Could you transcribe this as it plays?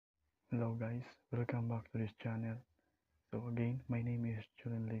Hello guys, welcome back to this channel. So again, my name is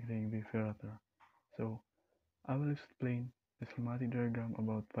JHULLINDLEY PerateR. So I will explain the schematic diagram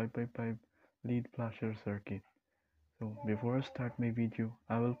about 555 lead flasher circuit. So before I start my video,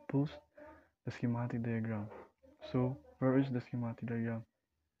 I will post the schematic diagram. So where is the schematic diagram?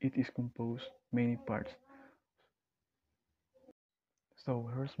 It is composed many parts. So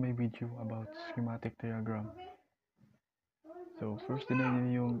here's my video about schematic diagram. So first thing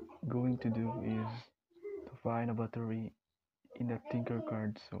you're going to do is to find a battery in the tinker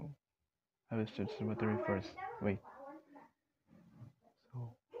card. So I will search the battery first. Wait.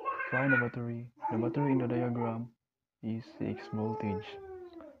 So find the battery. The battery in the diagram is 6 voltage,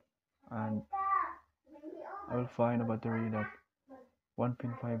 and I will find a battery that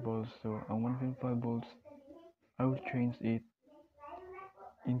 1.5 volts. So on 1.5 volts, I will change it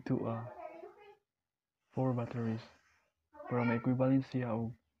into a 4 batteries para may equivalency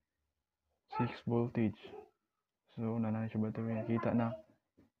of 6 voltage. So na siya battery. Kita na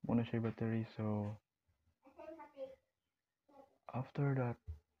muna siya battery. So after that,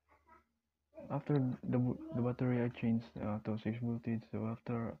 after the battery I changed to 6 voltage. So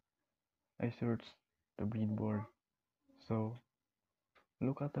after I search the breadboard. So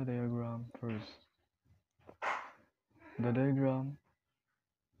look at the diagram first. The diagram.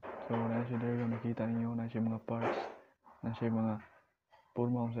 So nasa diagram nakita niyo nasa mga parts, nasa mga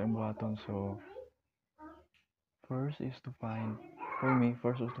forma sa button. So first is to find, for me,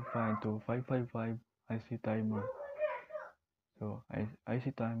 first is to find to 555 IC timer. So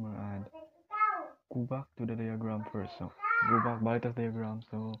IC timer and go back to the diagram first. So go back, balik the diagram.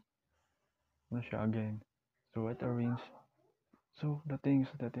 So ano siya again. So it arrange. So the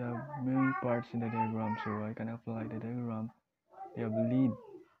things that they have many parts in the diagram. So I can apply the diagram. They have lead.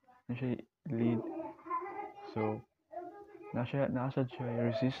 Nasa lead. So nasa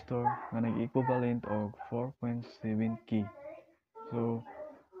siya resistor nga nag-equivalent og 4.7 key. So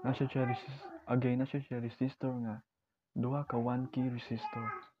nasa siya resistor nga duha ka 1 key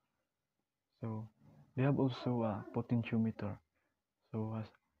resistor. So they have also a potentiometer. So has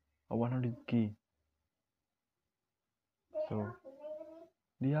a 100 key. So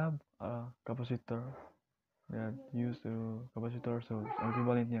they have a capacitor that use the capacitor. So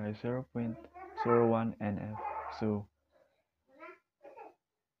equivalent niya is 0.01 NF. So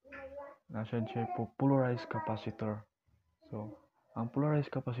nasa siya polarized capacitor. So ang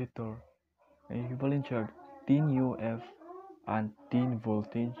polarized capacitor ay equivalent siya 10 UF and 10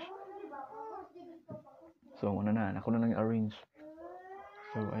 voltage. So ako na lang arrange.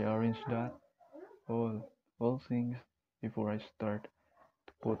 So I arrange that all things before I start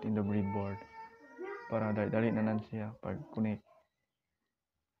to put in the breadboard para dali na lang siya pag connect.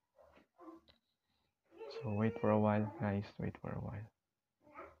 So wait for a while guys, wait for a while.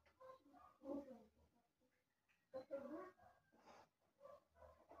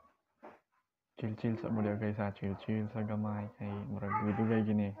 Chill sa mo guys ha, chill sa gamay kay murag dugay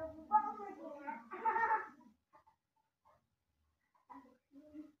gini.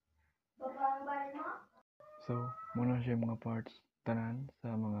 So muna siya mga parts tanan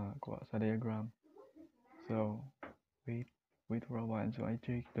sa mga sa diagram. So wait for a while. So I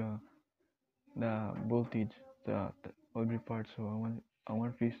check the voltage, the every part. So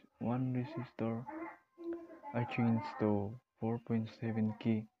one resistor I changed to 4.7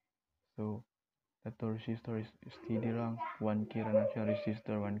 key. So that resistor is steady lang 1 key ra na siya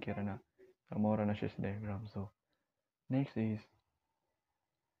resistor, 1 key ra na. Mora na siya sa diagram. So next is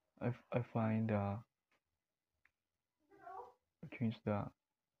I find change the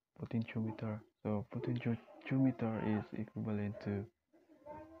potentiometer. So potentiometer is equivalent to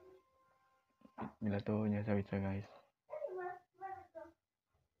nila to niya sabi siya guys.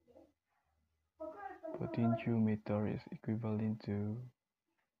 Potentiometer is equivalent to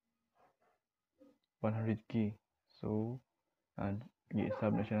 100 key. So and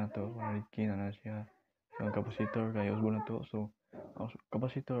i-sub na siya na to 100 key na siya. So ang capacitor kay usbo na to. So ang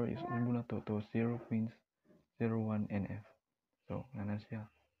capacitor is usbo na to 0.01 NF. So na siya.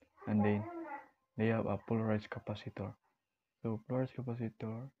 And then they have a polarized capacitor. So polarized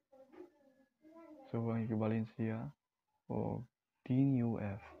capacitor, so ang equivalent siya o 10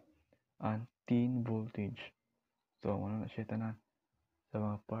 UF and 10 voltage. So muna na siya tanan sa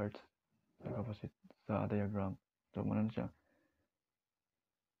mga parts sa capacitor sa diagram. So muna na siya.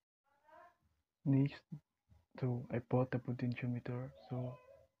 Next, so I put the potentiometer. So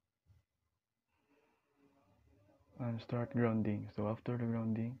and start grounding. So after the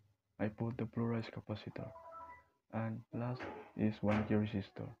grounding, I put the polarized capacitor. And last is 1 key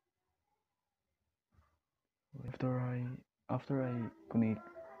resistor. After I connect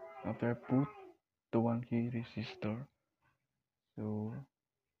After I put the 1K resistor, so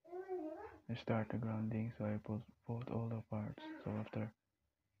I start the grounding. So I put all the parts.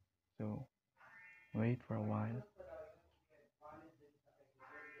 So wait for a while.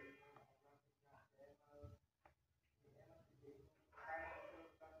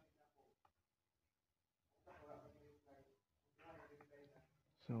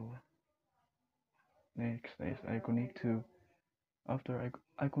 So next is I connect to, after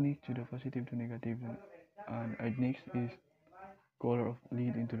I connect to the positive to negative, and next is color of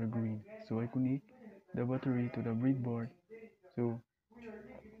lead into the green. So I connect the battery to the breadboard. So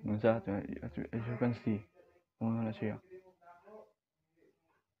that, as you can see, una na siya.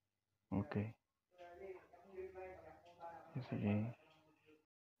 Okay. Sige.